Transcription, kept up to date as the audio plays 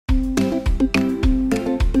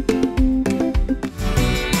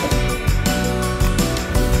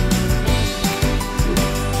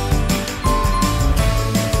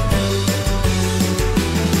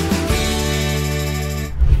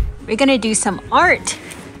we're gonna do some art.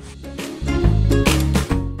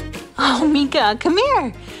 Oh, Mika, come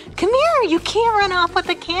here. Come here, you can't run off with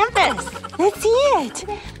the canvas. Let's see it.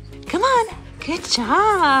 Come on, good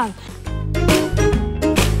job.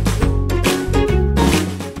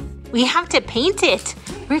 We have to paint it.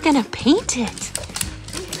 We're gonna paint it.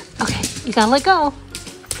 Okay, you gotta let go.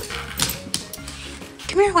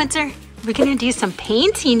 Come here, Winter. We're gonna do some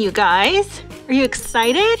painting, you guys. Are you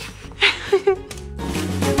excited?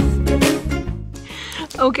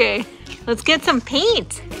 Okay, let's get some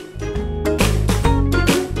paint.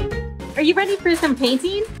 Are you ready for some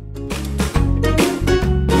painting?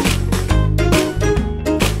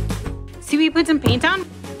 See, we put some paint on.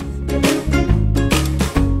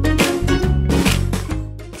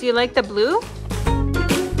 Do you like the blue?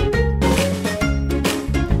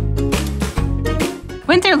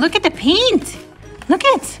 Winter, look at the paint. Look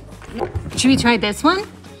it. Should we try this one?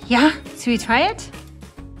 Yeah? Should we try it?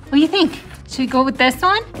 What do you think? Should we go with this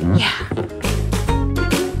one? Yeah.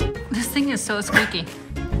 This thing is so squeaky.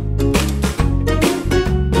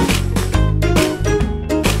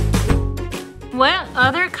 What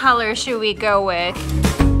other color should we go with?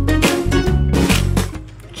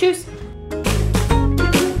 Choose.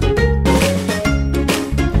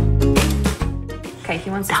 Okay, he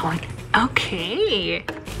wants this one. Okay.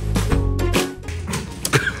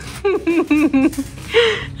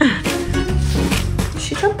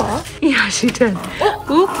 She jumped off. Yeah, she did.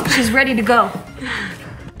 Oh, she's ready to go.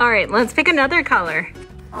 All right, let's pick another color.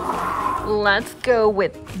 Let's go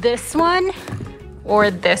with this one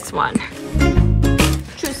or this one.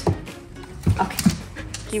 Choose. Okay.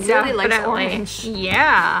 He really likes orange.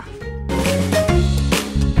 Yeah.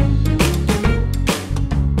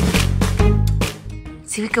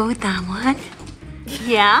 So we go with that one?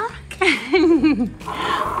 Yeah?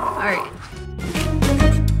 All right.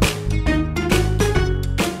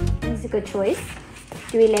 That's a good choice.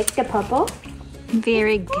 Do we like the purple?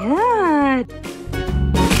 Very good.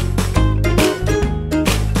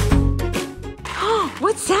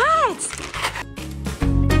 What's that?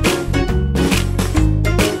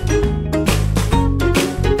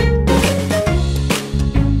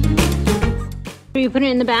 Should we put it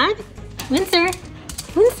in the bag? Windsor.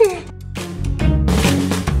 Windsor.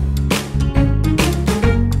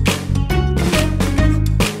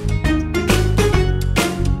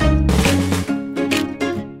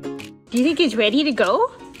 Do you think he's ready to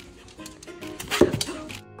go?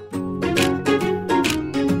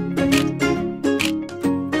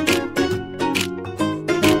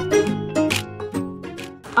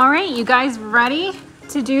 All right, you guys ready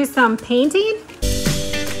to do some painting?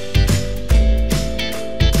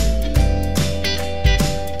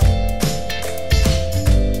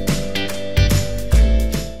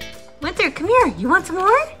 Winter, come here. You want some more?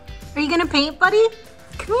 Are you gonna paint, buddy?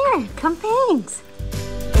 Come here, come paint.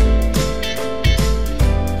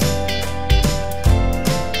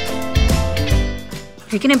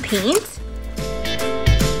 Are you gonna paint?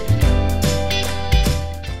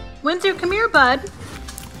 Winter, come here, bud.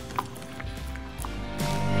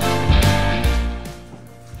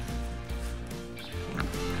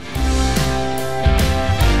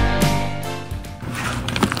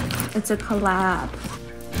 It's a collab.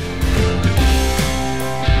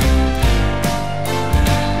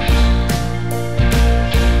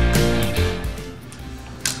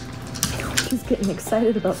 He's getting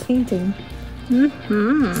excited about painting.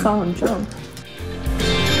 Saw him jump.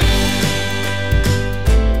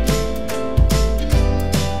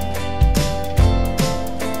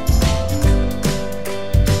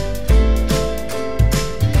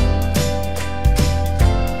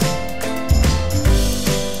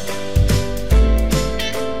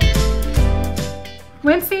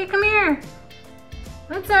 Wincy, come here.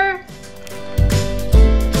 Windsor.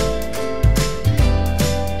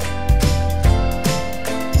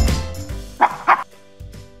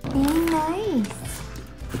 Very nice.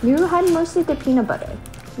 You had mostly the peanut butter.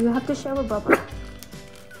 You have to share with Bubba.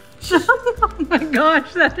 Oh my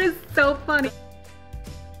gosh, that is so funny.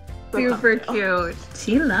 Super cute.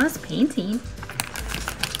 She loves painting.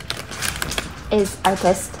 Is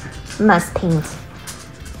artist must paint.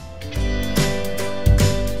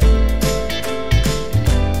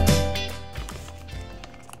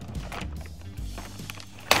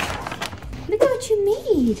 Look at what you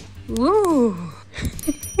made. Ooh.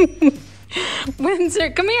 Windsor,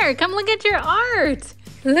 come here. Come look at your art.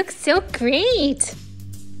 It looks so great.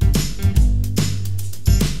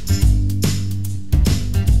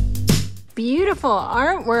 Beautiful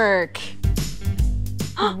artwork.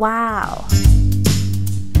 Wow.